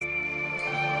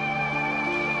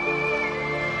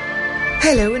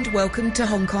Hello and welcome to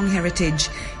Hong Kong Heritage.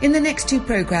 In the next two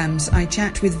programmes, I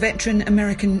chat with veteran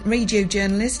American radio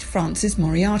journalist Francis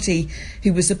Moriarty,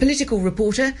 who was a political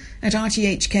reporter at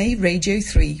RTHK Radio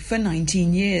 3 for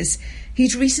 19 years.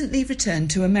 He's recently returned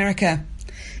to America.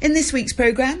 In this week's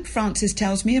programme, Francis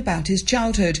tells me about his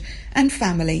childhood and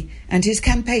family and his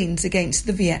campaigns against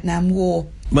the Vietnam War.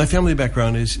 My family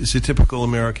background is a typical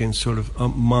American sort of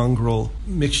mongrel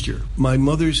mixture. My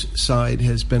mother's side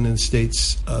has been in the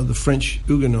States. The French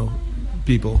Huguenot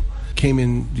people came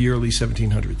in the early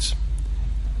 1700s.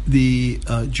 The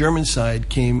German side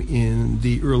came in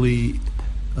the early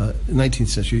 19th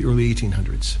century, early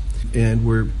 1800s, and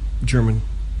were German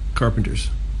carpenters.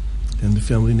 And the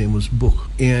family name was Buch.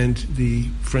 And the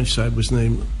French side was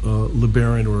named Le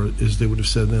Baron, or as they would have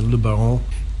said then, Le Baron.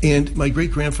 And my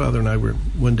great-grandfather and I were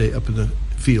one day up in the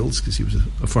fields, because he was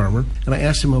a farmer, and I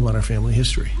asked him about our family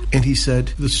history. And he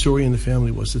said the story in the family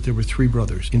was that there were three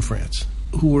brothers in France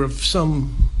who were of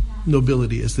some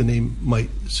nobility, as the name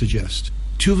might suggest.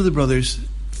 Two of the brothers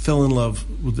fell in love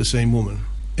with the same woman,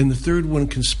 and the third one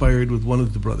conspired with one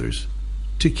of the brothers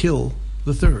to kill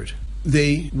the third.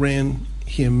 They ran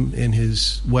him and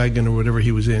his wagon, or whatever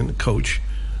he was in, a coach,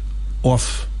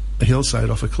 off a hillside,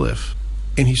 off a cliff,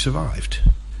 and he survived.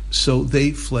 So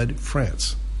they fled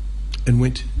France and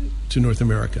went to North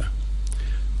America.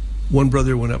 One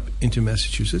brother went up into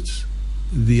Massachusetts.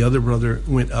 The other brother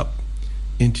went up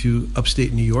into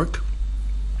upstate New York,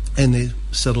 and they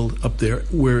settled up there,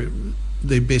 where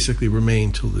they basically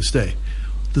remain till this day.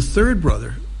 The third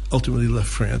brother ultimately left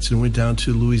France and went down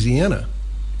to Louisiana,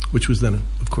 which was then,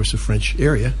 of course, a French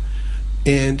area,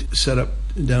 and set up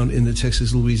down in the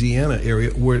Texas-Louisiana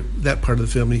area, where that part of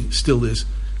the family still is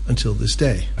until this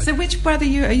day. So which brother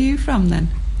are you from, then?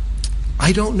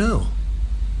 I don't know.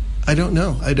 I don't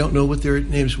know what their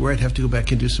names were. I'd have to go back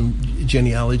and do some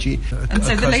genealogy. And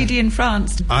so the lady in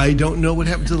France? I don't know what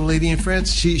happened to the lady in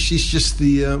France. She's just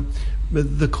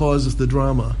the cause of the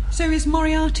drama. So is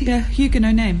Moriarty a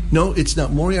Huguenot name? No, it's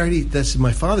not. Moriarty, that's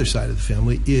my father's side of the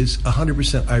family, is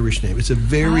 100% Irish name. It's a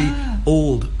very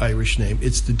old Irish name.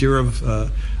 It's the derivative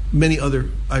of many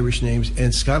other Irish names,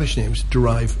 and Scottish names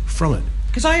derive from it.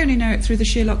 Because I only know it through the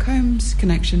Sherlock Holmes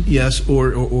connection. Yes,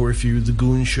 or if you The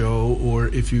Goon Show, or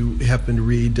if you happen to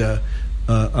read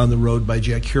On the Road by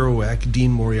Jack Kerouac,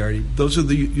 Dean Moriarty. Those are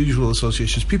the usual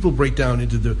associations. People break down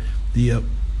into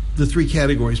the three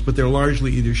categories, but they're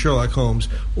largely either Sherlock Holmes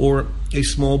or a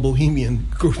small bohemian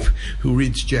group who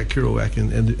reads Jack Kerouac and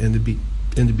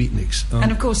the Beatniks. And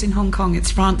of course, in Hong Kong,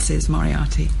 it's Francis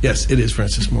Moriarty. Yes, it is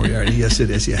Francis Moriarty. Yes, it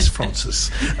is. Yes, Francis,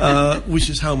 which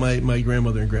is how my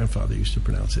grandmother and grandfather used to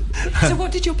pronounce it. So,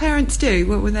 what did your parents do?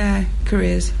 What were their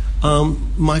careers?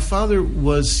 My father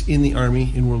was in the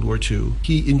Army in World War II.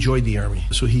 He enjoyed the Army,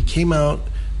 so he came out,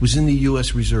 was in the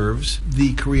U.S. Reserves.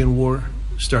 The Korean War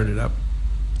started up.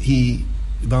 He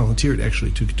volunteered,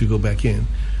 actually, to go back in.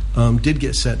 Did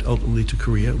get sent ultimately to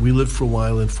Korea. We lived for a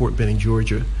while in Fort Benning,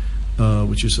 Georgia,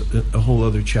 which is a whole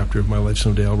other chapter of my life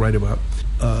someday I'll write about.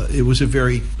 It was a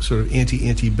very sort of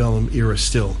antebellum era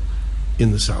still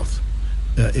in the South.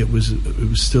 It was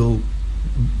still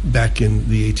back in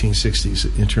the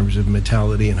 1860s in terms of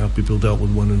mentality and how people dealt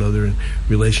with one another and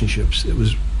relationships. It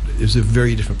was a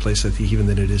very different place, I think, even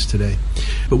than it is today.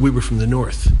 But we were from the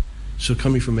North. So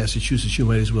coming from Massachusetts, you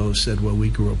might as well have said, well, we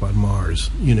grew up on Mars.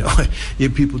 You know,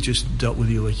 people just dealt with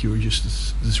you like you were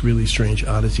just this really strange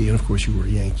oddity, and of course you were a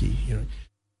Yankee, you know.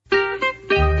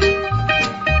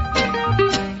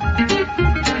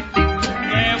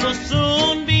 There will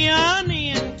soon be an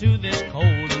end to this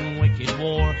cold and wicked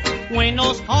war, when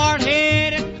those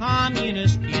hard-headed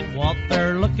communists get what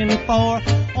they're looking for.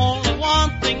 Only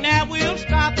one thing that will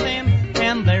stop them,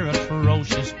 and they're a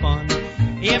ferocious fun.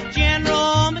 If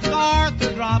General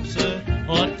MacArthur drops an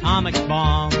atomic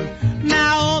bomb,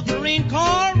 now over in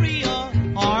Korea,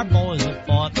 our boys have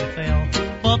fought and fell.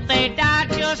 But they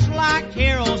died just like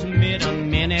heroes amid a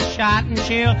minute shot and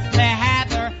shell. They had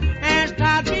their hands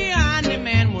tied behind them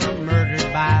and were murdered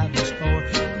by the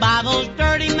score, by those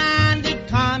dirty-minded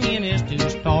communists who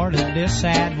started this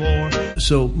sad war.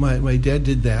 So my dad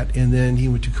did that, and then he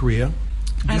went to Korea.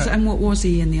 And what was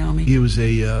he in the Army? He was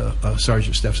a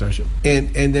sergeant, staff sergeant.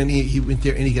 And then he went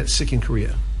there and he got sick in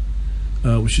Korea,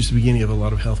 which is the beginning of a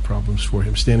lot of health problems for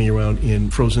him, standing around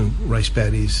in frozen rice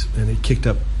paddies, and it kicked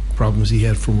up problems he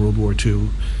had from World War II.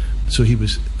 So he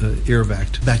was air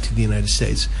vac'd back to the United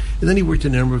States. And then he worked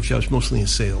in a number of jobs, mostly in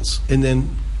sales. And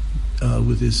then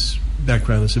with his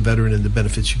background as a veteran and the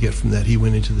benefits you get from that, he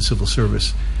went into the civil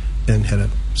service and had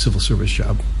a civil service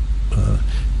job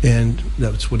And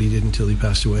that's what he did until he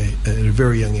passed away at a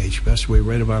very young age. He passed away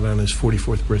right about on his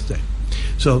 44th birthday.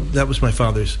 So that was my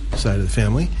father's side of the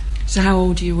family. So how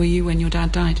old were you when your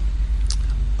dad died?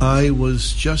 I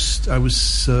was just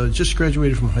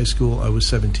graduated from high school. I was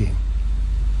 17.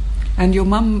 And your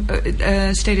mum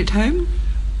stayed at home?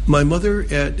 My mother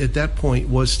at that point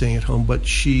was staying at home, but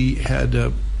she had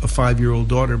a 5-year-old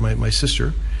daughter, my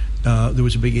sister. There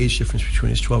was a big age difference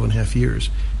between us, 12 and a half years.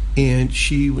 And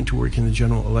she went to work in the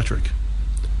General Electric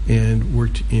and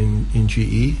worked in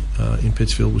GE in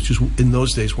Pittsfield, which was in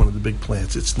those days one of the big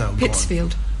plants. It's now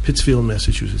Pittsfield. Gone. Pittsfield,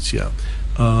 Massachusetts, yeah.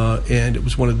 And it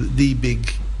was one of the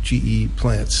big GE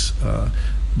plants.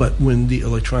 But when the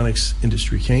electronics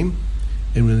industry came,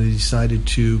 and when they decided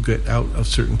to get out of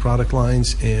certain product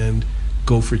lines and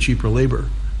go for cheaper labor,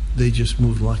 they just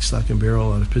moved lock, stock, and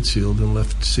barrel out of Pittsfield and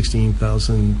left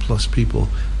 16,000 plus people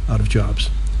out of jobs.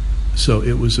 So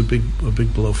it was a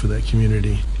big blow for that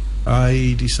community.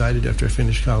 I decided after I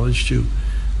finished college to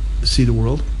see the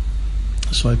world.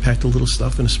 So I packed a little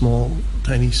stuff in a small,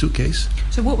 tiny suitcase.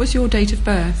 So what was your date of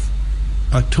birth?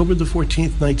 October the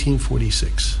 14th,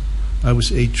 1946. I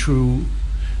was a true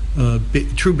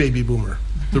baby boomer,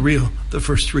 the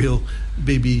first real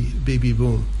baby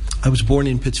boom. I was born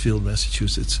in Pittsfield,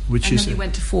 Massachusetts, and then you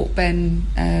went to Fort Ben.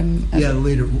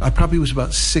 Later. I probably was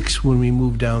about 6 when we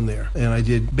moved down there, and I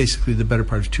did basically the better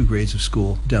part of 2 grades of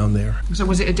school down there. So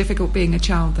was it difficult being a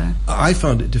child there? I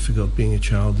found it difficult being a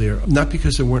child there, not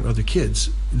because there weren't other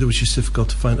kids. It was just difficult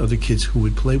to find other kids who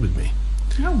would play with me.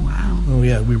 Oh, wow. Oh,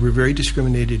 yeah. We were very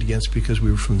discriminated against because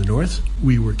we were from the North.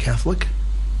 We were Catholic,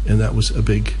 and that was a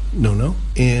big no-no.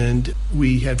 And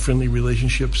we had friendly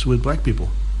relationships with black people.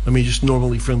 I mean, just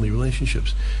normally friendly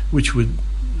relationships, which would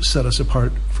set us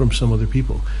apart from some other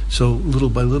people. So little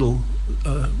by little,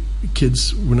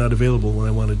 kids were not available when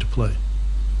I wanted to play.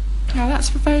 Oh, that's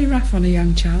very rough on a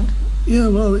young child. Yeah,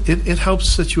 well, it helps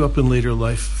set you up in later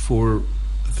life for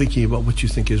thinking about what you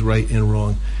think is right and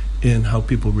wrong and how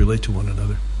people relate to one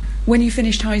another. When you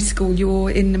finished high school, you're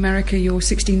in America, you're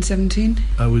 16, 17?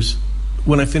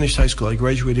 When I finished high school, I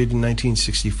graduated in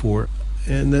 1964.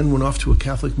 And then went off to a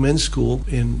Catholic men's school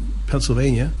in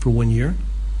Pennsylvania for 1 year.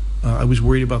 I was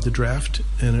worried about the draft,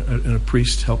 and a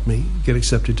priest helped me get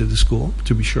accepted to the school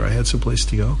to be sure I had some place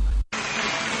to go.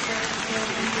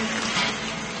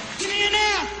 Give me an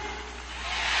F.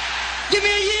 Give me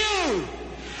a U.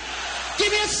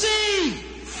 Give me a C.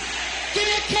 Give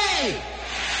me a K.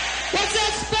 What's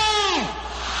that spell?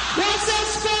 What's that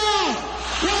spell?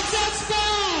 What's that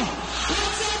spell?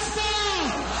 What's that spell?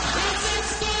 What's that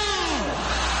spell?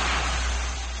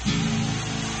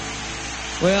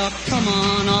 Well, come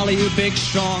on, all of you big,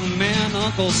 strong men.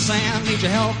 Uncle Sam needs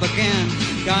your help again.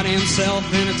 Got himself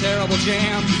in a terrible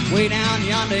jam way down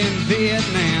yonder in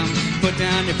Vietnam. Put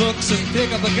down your books and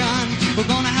pick up a gun. We're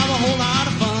gonna have a whole lot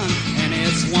of fun. And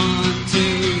it's 1,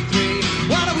 2,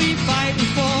 3. What are we fighting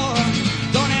for?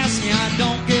 Don't ask me, I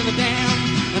don't give a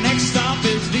damn. The next stop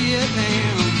is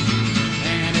Vietnam.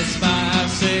 And it's 5,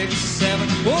 6, 7.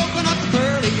 Open up the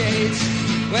pearly gates.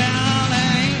 Well,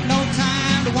 there ain't no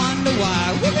time to wonder why.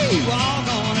 We're all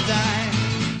gonna die.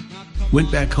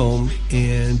 Went back home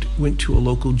and went to a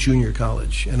local junior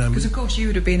college. Because, of course, you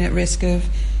would have been at risk of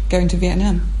going to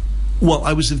Vietnam. Well,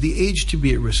 I was of the age to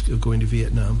be at risk of going to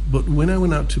Vietnam. But when I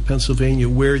went out to Pennsylvania,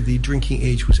 where the drinking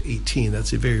age was 18,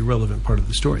 that's a very relevant part of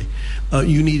the story,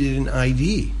 you needed an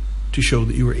ID to show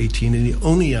that you were 18, and the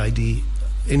only ID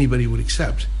anybody would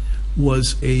accept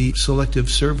was a selective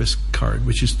service card,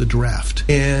 which is the draft.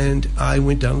 And I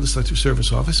went down to the selective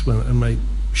service office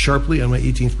sharply on my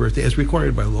 18th birthday, as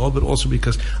required by law, but also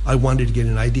because I wanted to get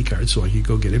an ID card so I could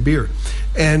go get a beer.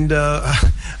 And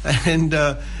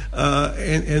the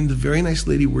very nice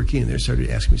lady working in there started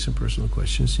asking me some personal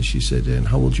questions, and she said, "And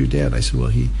how old's your dad?" I said, "Well,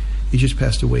 he just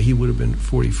passed away. He would have been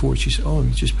 44. She said, "Oh,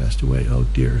 he just passed away. Oh,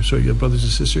 dear. So you have brothers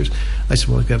and sisters?" I said,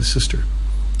 "Well, I've got a sister."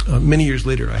 Many years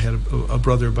later, I had a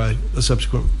brother by a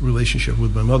subsequent relationship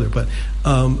with my mother, but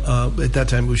at that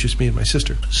time it was just me and my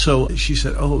sister. So she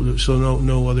said, "Oh, so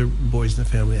no other boys in the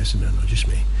family?" I said, "No, just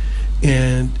me."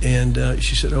 And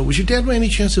she said, "Oh, was your dad by any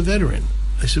chance a veteran?"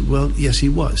 I said, "Well, yes, he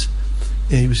was,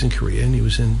 and he was in Korea, and he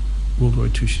was in World War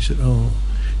II." She said, "Oh,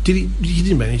 he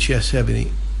didn't by any chance have any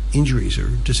injuries or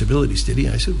disabilities, did he?"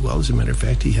 I said, "Well, as a matter of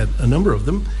fact, he had a number of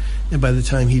them, and by the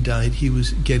time he died, he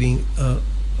was getting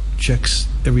checks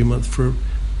every month for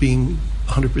being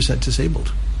 100%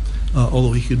 disabled,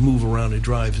 although he could move around and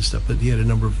drive and stuff, but he had a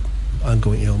number of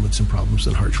ongoing ailments and problems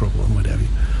and heart trouble and what have you."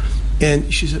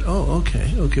 And she said, "Oh,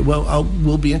 okay, well,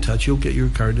 we'll be in touch. You'll get your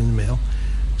card in the mail."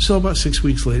 So about 6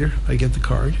 weeks later, I get the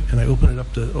card, and I open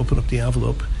up the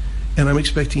envelope, and I'm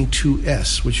expecting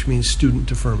 2S, which means student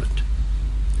deferment.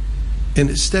 And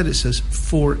instead it says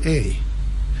 4A.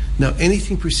 Now,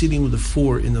 anything proceeding with a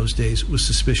 4 in those days was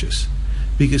suspicious,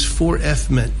 because 4F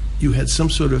meant you had some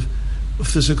sort of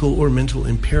physical or mental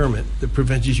impairment that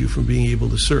prevented you from being able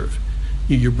to serve.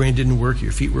 Your brain didn't work,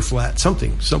 your feet were flat,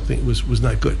 something was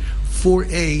not good.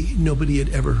 4A, nobody had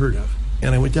ever heard of.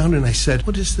 And I went down and I said,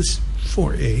 what is this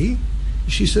 4A?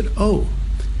 She said, oh,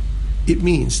 it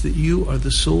means that you are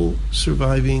the sole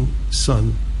surviving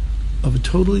son of a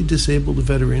totally disabled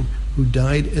veteran who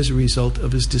died as a result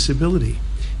of his disability.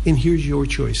 And here's your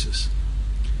choices.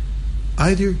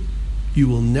 Either you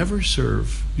will never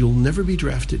serve, you'll never be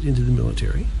drafted into the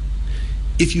military.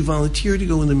 If you volunteer to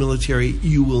go in the military,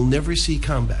 you will never see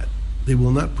combat. They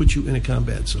will not put you in a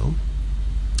combat zone.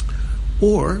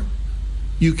 Or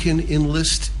you can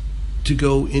enlist to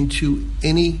go into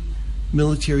any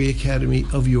military academy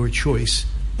of your choice,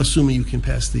 assuming you can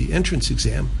pass the entrance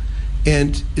exam,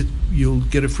 and you'll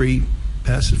get a free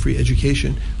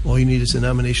education. All you need is a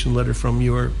nomination letter from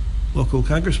your local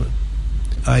congressman.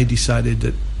 I decided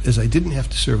that as I didn't have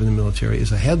to serve in the military,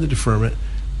 as I had the deferment,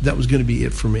 that was going to be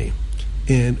it for me.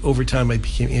 And over time, I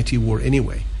became anti-war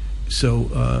anyway. So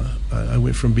I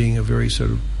went from being a very sort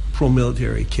of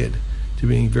pro-military kid to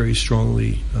being very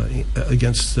strongly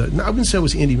against, I wouldn't say I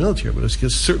was anti-military, but I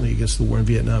was certainly against the war in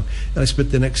Vietnam. And I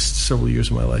spent the next several years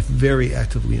of my life very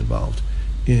actively involved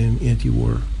in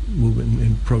anti-war movement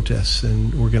and protests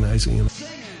and organizing. And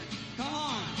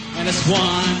it's 1,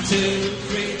 2,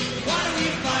 3. What are we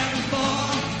fighting for?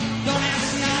 Don't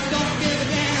ask now, don't give a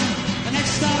damn. The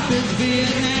next stop is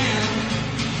Vietnam.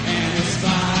 And it's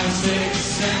 5, 6,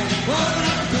 7. Open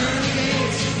up the pearly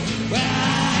gates. Well,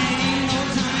 I ain't no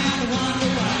time to wonder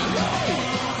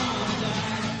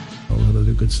why. A lot of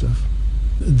the good stuff.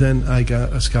 Then I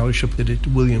got a scholarship at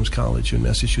Williams College in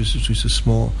Massachusetts, which is a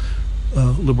small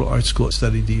liberal arts school. I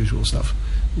studied the usual stuff,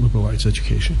 liberal arts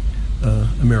education,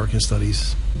 American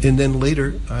studies. And then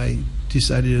later I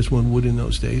decided, as one would in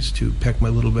those days, to pack my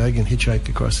little bag and hitchhike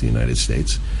across the United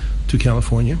States to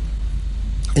California.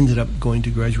 Ended up going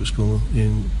to graduate school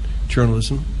in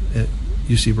journalism at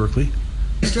UC Berkeley.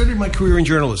 I started my career in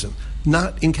journalism,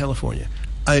 not in California.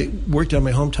 I worked on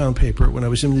my hometown paper when I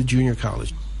was in the junior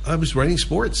college. I was writing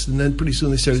sports, and then pretty soon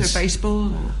they started... So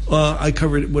baseball? I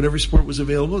covered whatever sport was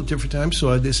available at different times,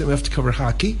 so they said I have to cover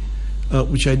hockey,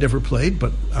 which I never played,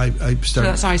 but I started... So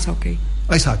that's ice hockey?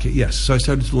 Ice hockey, yes. So I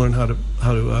started to learn how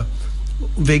to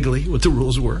vaguely what the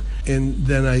rules were. And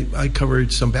then I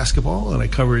covered some basketball, and I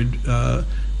covered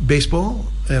baseball,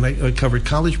 and I covered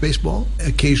college baseball.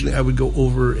 Occasionally I would go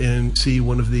over and see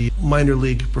one of the minor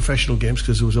league professional games,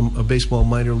 because there was a baseball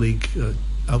minor league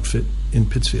outfit in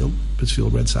Pittsfield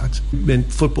Red Sox.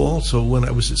 And football, so when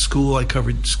I was at school, I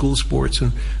covered school sports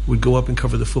and would go up and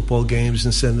cover the football games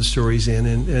and send the stories in,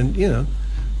 and you know,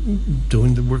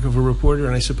 doing the work of a reporter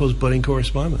and I suppose budding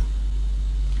correspondent.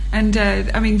 And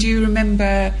I mean, do you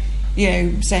remember,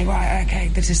 saying, right, okay,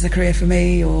 this is the career for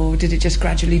me, or did it just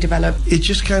gradually develop? It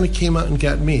just kind of came out and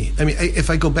got me. I mean, if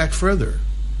I go back further,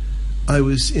 I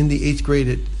was in the 8th grade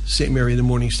at St. Mary the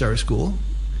Morning Star School,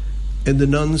 and the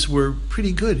nuns were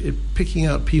pretty good at picking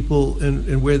out people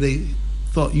and where they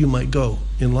thought you might go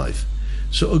in life.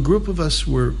 So a group of us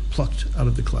were plucked out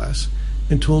of the class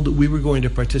and told that we were going to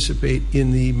participate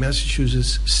in the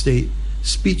Massachusetts State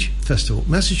Speech Festival.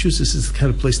 Massachusetts is the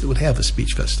kind of place that would have a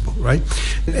speech festival, right?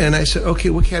 And I said,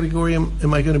 okay, what category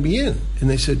am I going to be in?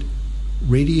 And they said,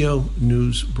 radio,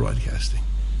 news, broadcasting.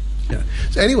 Yeah.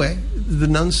 So anyway, the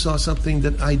nuns saw something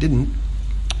that I didn't,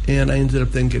 and I ended up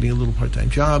then getting a little part-time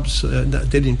jobs.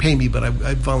 They didn't pay me, but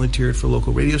I volunteered for a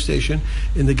local radio station,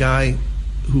 and the guy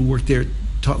who worked there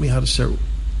taught me how to start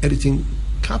editing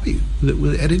copy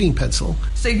with editing pencil.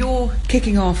 So you're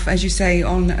kicking off, as you say,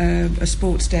 on a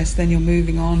sports desk, then you're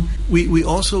moving on. We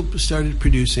also started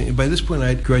producing. By this point, I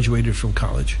had graduated from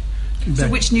college. So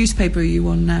which newspaper are you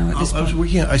on now at this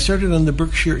point? I started on the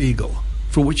Berkshire Eagle,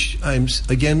 for which I'm,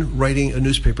 again, writing a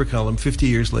newspaper column 50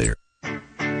 years later.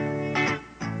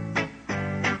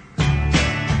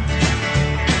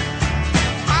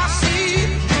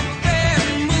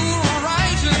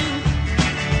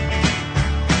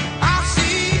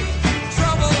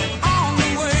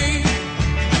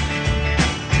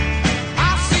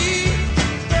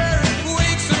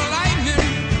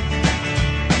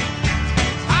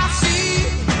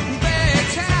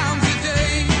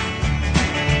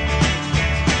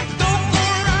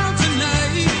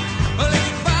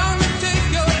 Found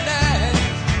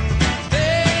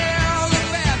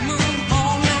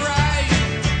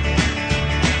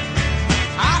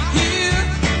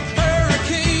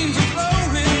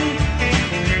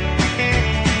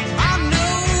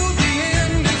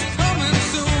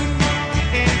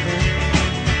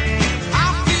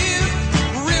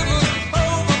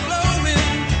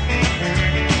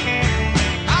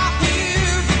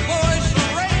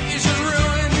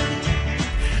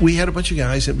We had a bunch of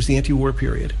guys. It was the anti-war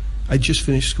period. I just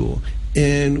finished school,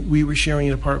 and we were sharing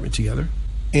an apartment together,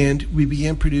 and we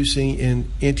began producing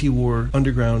an anti-war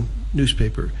underground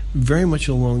newspaper, very much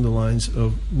along the lines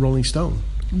of Rolling Stone.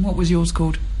 And what was yours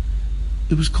called?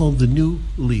 It was called The New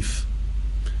Leaf,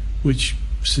 which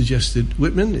suggested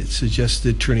Whitman, it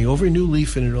suggested turning over a new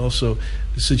leaf, and it also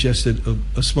suggested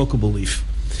a smokable leaf.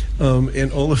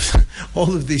 And all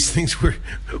of these things were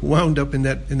wound up in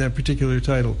that particular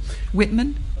title.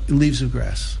 Whitman? Leaves of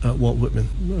Grass, Walt Whitman,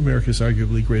 America's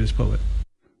arguably greatest poet.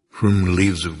 From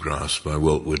Leaves of Grass by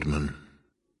Walt Whitman.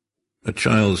 A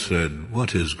child said,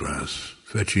 "What is grass?"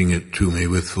 fetching it to me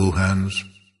with full hands.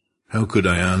 How could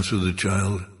I answer the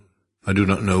child? I do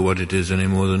not know what it is any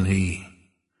more than he.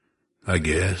 I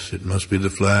guess it must be the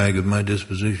flag of my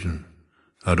disposition,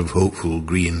 out of hopeful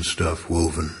green stuff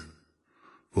woven.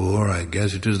 Or I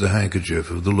guess it is the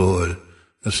handkerchief of the Lord,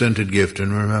 a scented gift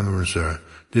in remembrancer,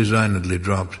 designedly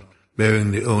dropped,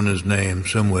 bearing the owner's name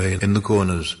some way in the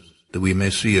corners, that we may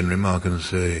see and remark and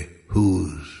say,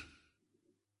 whose?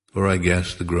 Or I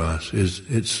guess the grass is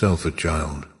itself a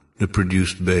child, the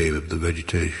produced babe of the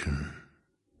vegetation.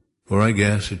 Or I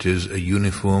guess it is a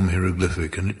uniform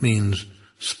hieroglyphic, and it means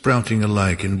sprouting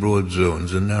alike in broad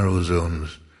zones and narrow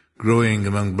zones, growing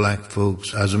among black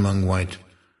folks as among white.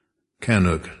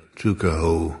 Canuck,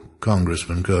 Tuckahoe,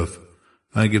 Congressman Cuff,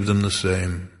 I give them the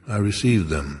same, I receive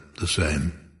them the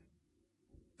same.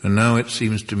 And now it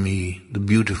seems to me the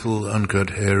beautiful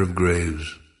uncut hair of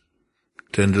graves.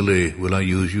 Tenderly will I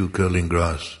use you, curling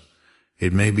grass.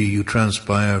 It may be you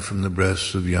transpire from the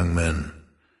breasts of young men.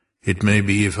 It may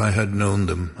be if I had known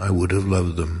them, I would have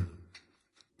loved them.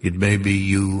 It may be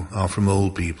you are from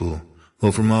old people,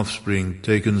 or from offspring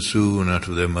taken soon out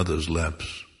of their mother's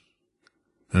laps.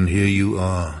 And here you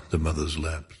are, the mother's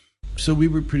laps. So we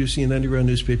were producing an underground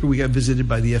newspaper. We got visited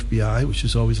by the FBI, which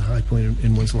is always a high point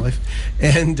in one's life.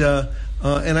 And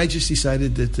I just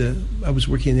decided that I was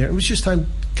working there. It was just time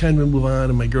kind of to move on,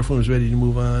 and my girlfriend was ready to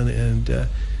move on.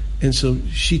 And so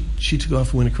she took off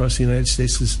and went across the United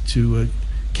States to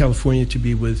California to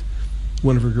be with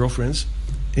one of her girlfriends.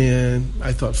 And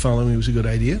I thought following was a good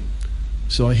idea.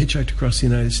 So I hitchhiked across the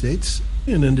United States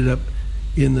and ended up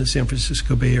in the San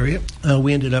Francisco Bay Area.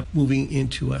 We ended up moving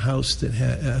into a house that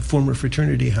had a former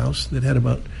fraternity house that had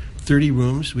about 30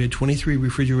 rooms. We had 23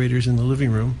 refrigerators in the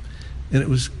living room, and it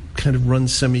was kind of run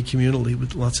semi-communally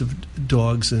with lots of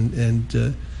dogs and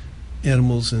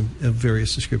animals of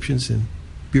various descriptions and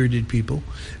bearded people.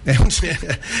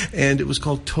 And it was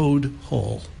called Toad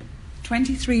Hall.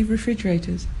 23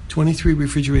 refrigerators? 23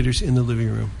 refrigerators in the living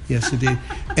room, yes, indeed.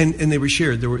 and they were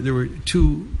shared. There were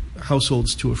 2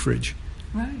 households to a fridge.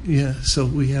 Right. Yeah, so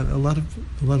we had a lot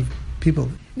of people.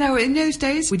 Now, in those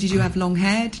days, did you have long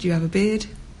hair? Did you have a beard?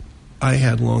 I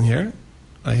had long hair.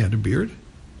 I had a beard.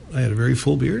 I had a very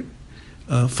full beard.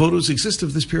 Photos exist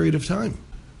of this period of time.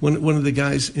 One of the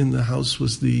guys in the house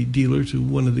was the dealer to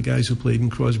one of the guys who played in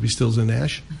Crosby, Stills and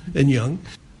Nash and Young.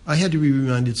 I had to be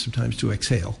reminded sometimes to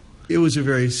exhale. It was a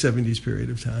very 70s period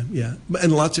of time, yeah.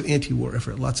 And lots of anti-war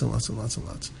effort, lots and lots and lots and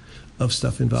lots of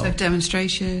stuff involved. So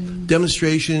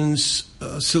demonstrations,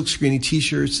 silk screening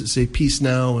T-shirts that say "Peace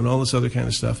Now" and all this other kind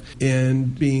of stuff,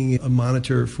 and being a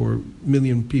monitor for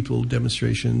million people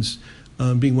demonstrations,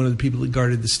 being one of the people that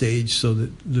guarded the stage so that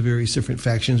the various different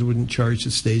factions wouldn't charge the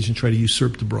stage and try to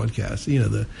usurp the broadcast. You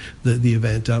know, the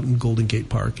event out in Golden Gate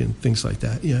Park and things like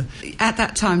that. Yeah. At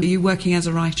that time, were you working as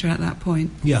a writer at that point?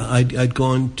 Yeah, I'd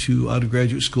gone out of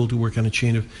graduate school to work on a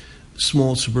chain of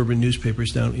small suburban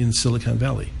newspapers down in Silicon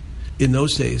Valley. In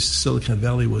those days, Silicon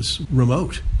Valley was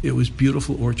remote. It was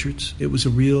beautiful orchards. It was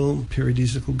a real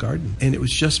paradisiacal garden. And it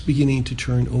was just beginning to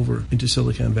turn over into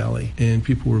Silicon Valley. And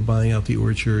people were buying out the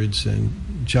orchards and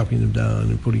chopping them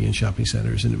down and putting in shopping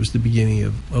centers. And it was the beginning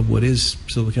of what is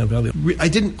Silicon Valley. I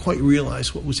didn't quite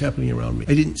realize what was happening around me.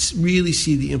 I didn't really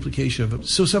see the implication of it.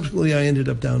 So subsequently, I ended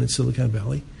up down in Silicon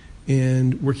Valley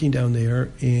and working down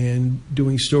there and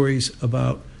doing stories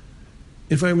about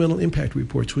environmental impact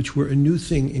reports, which were a new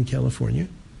thing in California.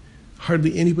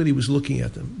 Hardly anybody was looking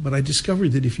at them. But I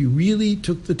discovered that if you really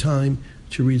took the time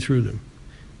to read through them,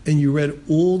 and you read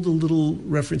all the little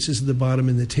references at the bottom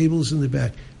and the tables in the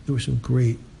back, there were some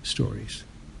great stories.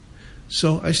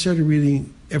 So I started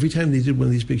reading. Every time they did one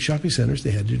of these big shopping centers,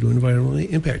 they had to do an environmental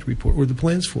impact report or the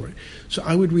plans for it. So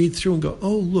I would read through and go,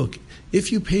 oh, look,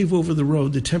 if you pave over the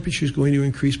road, the temperature is going to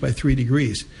increase by 3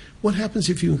 degrees. What happens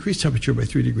if you increase temperature by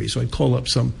 3 degrees? So I'd call up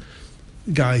some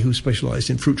guy who specialized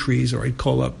in fruit trees, or I'd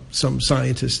call up some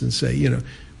scientist and say,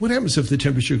 what happens if the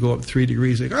temperature go up 3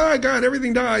 degrees? Like, oh, God,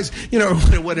 everything dies, or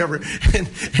whatever.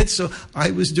 And so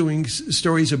I was doing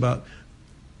stories about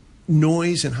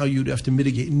noise and how you'd have to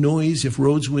mitigate noise if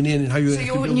roads went in, and how you. So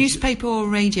you're newspaper or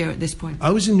radio at this point? I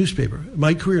was in newspaper.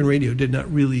 My career in radio did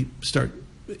not really start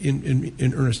in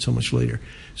earnest till much later.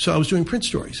 So I was doing print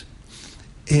stories,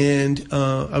 and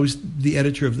I was the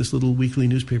editor of this little weekly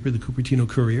newspaper, the Cupertino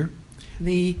Courier.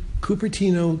 The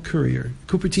Cupertino Courier.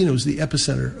 Cupertino is the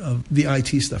epicenter of the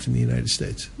IT stuff in the United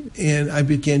States. And I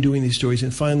began doing these stories,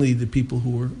 and finally the people who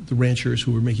were the ranchers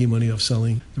who were making money off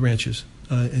selling the ranches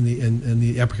and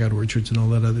the apricot orchards and all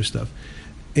that other stuff,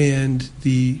 and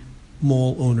the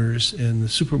mall owners and the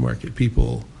supermarket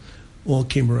people all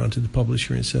came around to the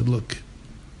publisher and said, look,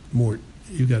 Mort,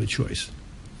 you got a choice.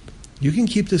 You can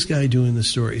keep this guy doing the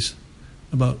stories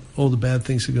about all the bad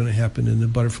things that are going to happen and the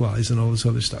butterflies and all this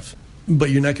other stuff,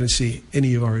 but you're not going to see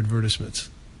any of our advertisements.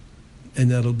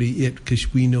 And that'll be it,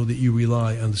 because we know that you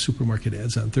rely on the supermarket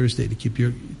ads on Thursday to keep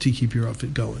your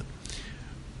outfit going.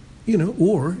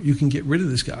 Or you can get rid of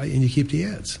this guy and you keep the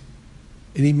ads.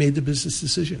 And he made the business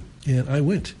decision, and I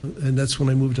went. And that's when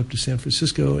I moved up to San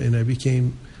Francisco, and I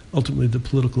became ultimately the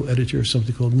political editor of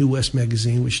something called New West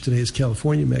Magazine, which today is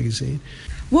California Magazine.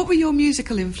 What were your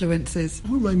musical influences?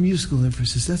 What were my musical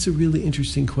influences? That's a really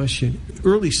interesting question.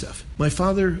 Early stuff. My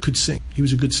father could sing. He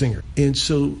was a good singer. And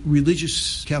so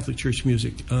religious Catholic Church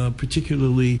music,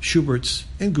 particularly Schubert's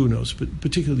and Gounod's, but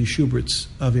particularly Schubert's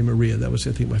Ave Maria. That was,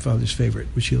 I think, my father's favorite,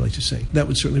 which he liked to sing. That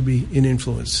would certainly be an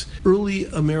influence. Early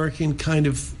American kind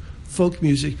of folk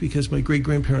music, because my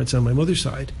great-grandparents on my mother's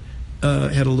side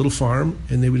had a little farm,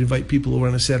 and they would invite people over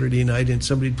on a Saturday night, and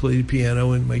somebody would play the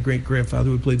piano, and my great-grandfather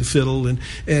would play the fiddle, and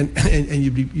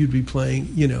you'd be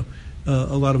playing,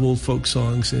 a lot of old folk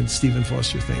songs and Stephen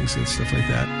Foster things and stuff like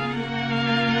that.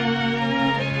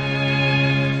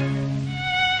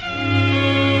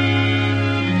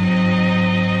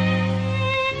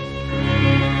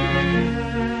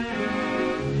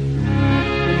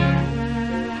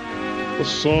 The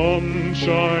sun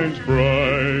shines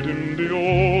bright in the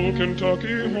old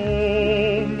Kentucky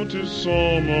home. 'Tis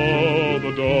summer,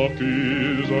 the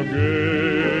darkies are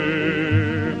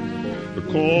gay. The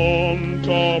corn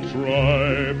tops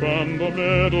ripe and the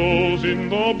meadows in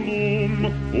the bloom,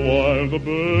 while the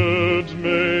birds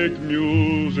make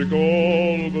music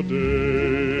all the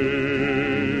day.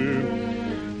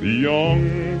 The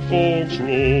young folks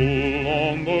roll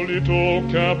on the little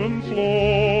cabin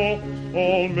floor,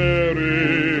 all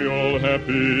merry, all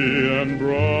happy and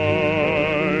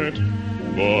bright.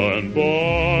 By and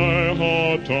by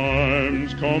hard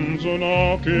times comes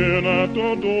a-knocking at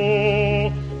the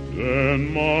door,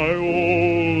 then my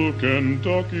old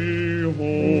Kentucky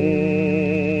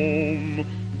home,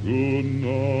 good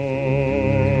night.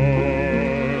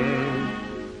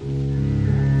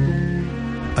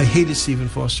 I hated Stephen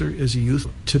Foster as a youth.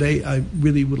 Today I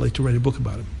really would like to write a book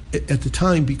about him. At the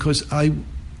time, because I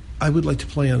would like to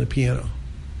play on the piano.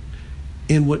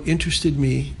 And what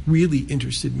really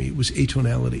interested me, was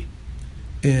atonality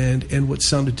and what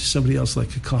sounded to somebody else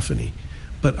like cacophony.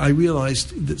 But I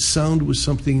realized that sound was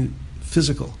something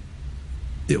physical.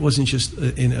 It wasn't just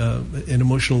an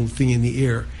emotional thing in the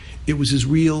air. It was as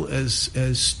real as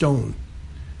stone.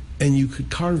 And you could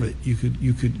carve it, you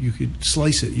could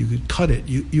slice it, you could cut it,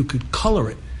 you could color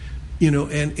it.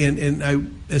 And I,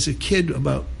 as a kid,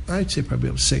 I'd say probably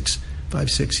about 5,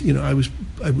 6, I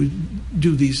would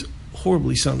do these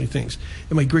horribly sounding things.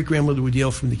 And my great-grandmother would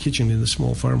yell from the kitchen in the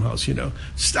small farmhouse,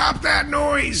 stop that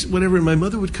noise, whatever. And my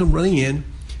mother would come running in,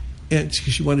 and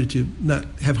because she wanted to not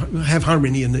have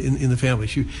harmony in the family.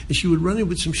 She would run in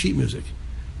with some sheet music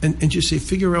and just say,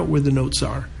 figure out where the notes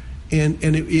are. And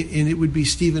it would be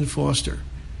Stephen Foster.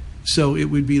 So it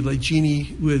would be like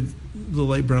Jeannie with the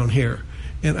light brown hair.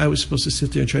 And I was supposed to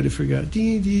sit there and try to figure out,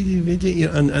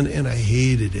 and I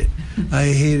hated it. I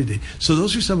hated it. So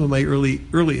those are some of my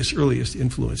earliest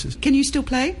influences. Can you still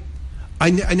play?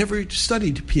 I never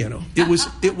studied piano. It was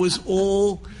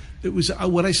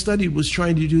what I studied was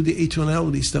trying to do the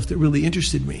atonality stuff that really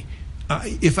interested me.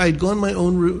 If I had gone my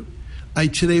own route, I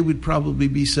today would probably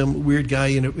be some weird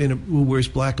guy who wears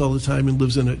black all the time and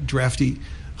lives in a drafty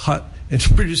hut and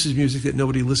produces music that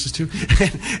nobody listens to,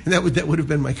 and that would have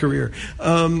been my career.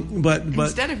 But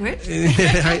instead of which,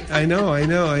 I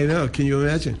know. Can you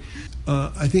imagine?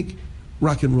 I think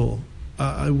rock and roll.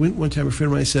 I went one time. A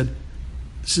friend of mine said,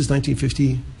 "This is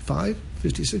 1955,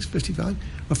 56, 55."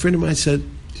 A friend of mine said,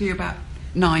 "So you're about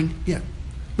 9." Yeah,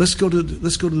 let's go to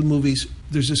the movies.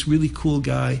 There's this really cool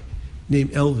guy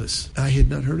named Elvis. I had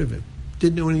not heard of him.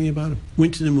 Didn't know anything about him.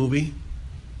 Went to the movie.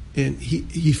 And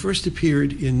he first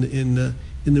appeared in the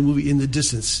movie In the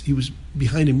Distance. He was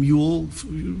behind a mule,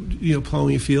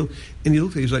 plowing a field, and he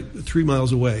looked like he was like 3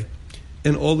 miles away.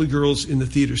 and all the girls in the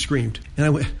theater screamed. And I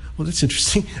went, well, that's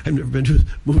interesting. I've never been to a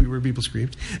movie where people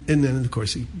screamed. And then, of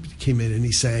course, he came in and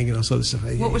he sang and all this other stuff.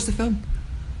 What was the film?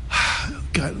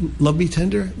 God, Love Me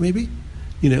Tender, maybe?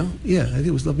 Yeah, I think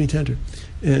it was Love Me Tender.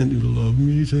 And Love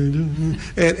Me Tender.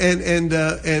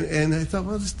 And I thought,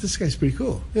 well, this guy's pretty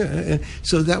cool. Yeah. And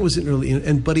so that was an early,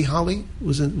 and Buddy Holly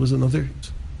was another.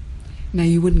 Now,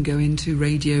 you wouldn't go into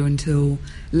radio until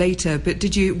later, but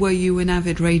were you an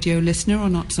avid radio listener or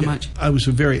not so much? I was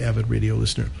a very avid radio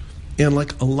listener. And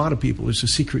like a lot of people, there's a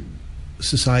secret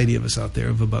society of us out there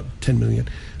of about 10 million,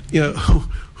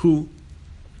 who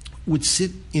would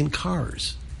sit in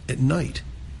cars at night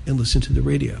and listen to the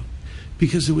radio.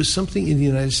 Because there was something in the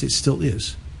United States, still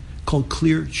is, called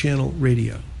clear channel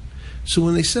radio. So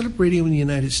when they set up radio in the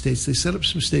United States, they set up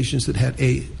some stations that had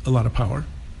A, a lot of power,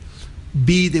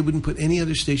 B, they wouldn't put any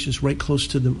other stations right close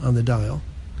to them on the dial,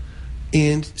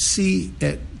 and C,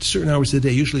 at certain hours of the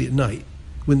day, usually at night,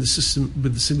 when the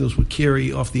signals would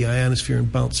carry off the ionosphere and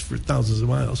bounce for thousands of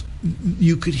miles,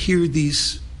 you could hear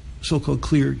these so-called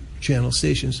clear channel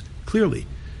stations clearly.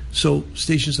 So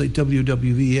stations like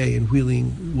WWVA in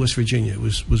Wheeling, West Virginia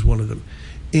was one of them.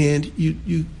 And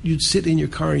you'd sit in your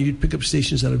car and you'd pick up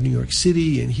stations out of New York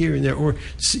City and here and there, or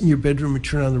sit in your bedroom and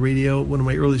turn on the radio. One of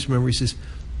my earliest memories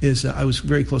is I was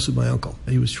very close with my uncle.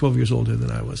 He was 12 years older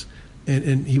than I was,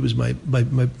 and he was my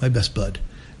best bud.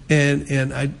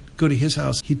 And I'd go to his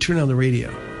house. He'd turn on the radio,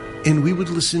 and we would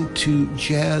listen to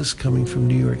jazz coming from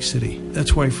New York City.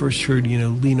 That's where I first heard,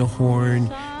 Lena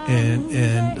Horne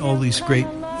and all these great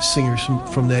singers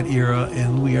from that era,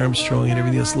 and Louis Armstrong and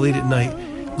everything else. Late at night,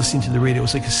 listening to the radio, it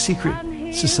was like a secret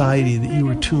society that you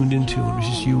were tuned into. It was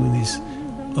just you and these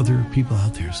other people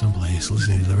out there someplace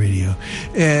listening to the radio,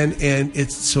 and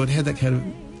so it had that kind of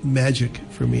magic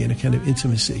for me and a kind of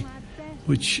intimacy,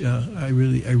 which I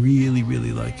really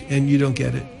like. And you don't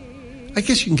get it. I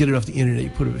guess you can get it off the internet. You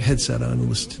put a headset on and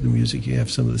listen to the music. You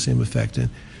have some of the same effect. And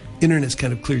internet's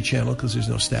kind of clear channel because there's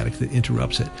no static that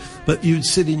interrupts it. But you'd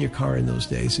sit in your car in those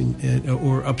days,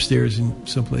 or upstairs in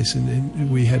someplace, and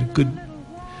we had a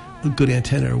good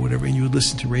antenna or whatever, and you would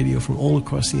listen to radio from all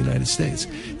across the United States.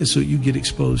 And so you get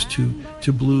exposed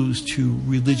to blues, to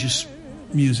religious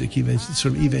music, even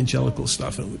sort of evangelical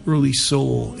stuff, and early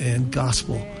soul and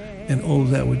gospel, and all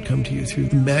of that would come to you through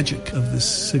the magic of this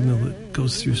signal that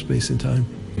goes through space and time.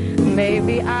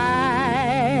 Maybe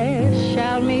I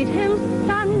shall meet him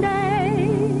Sunday,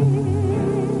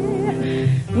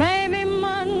 maybe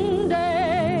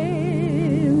Monday,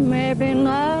 maybe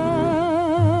not.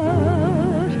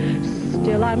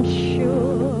 Still I'm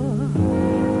sure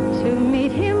to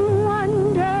meet him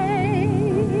one day.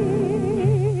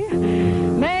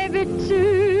 Maybe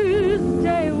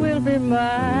Tuesday will be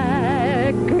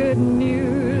my good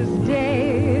news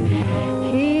day.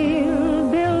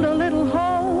 He'll build a little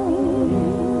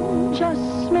home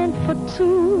just meant for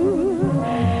two,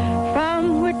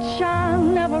 from which I'll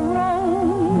never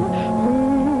roam. Who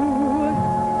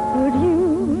would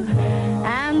you?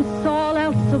 And all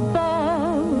else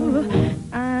above,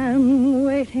 I'm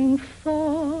waiting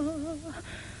for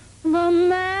the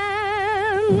man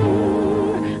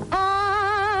I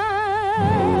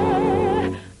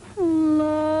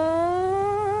love.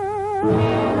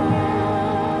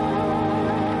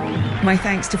 My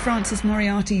thanks to Francis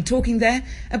Moriarty, talking there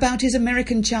about his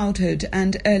American childhood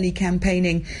and early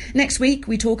campaigning. Next week,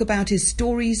 we talk about his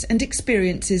stories and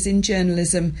experiences in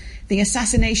journalism, the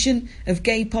assassination of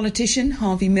gay politician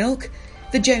Harvey Milk,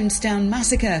 the Jonestown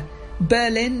Massacre,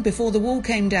 Berlin before the wall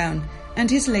came down, and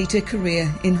his later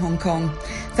career in Hong Kong.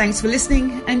 Thanks for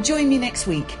listening, and join me next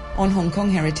week on Hong Kong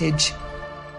Heritage.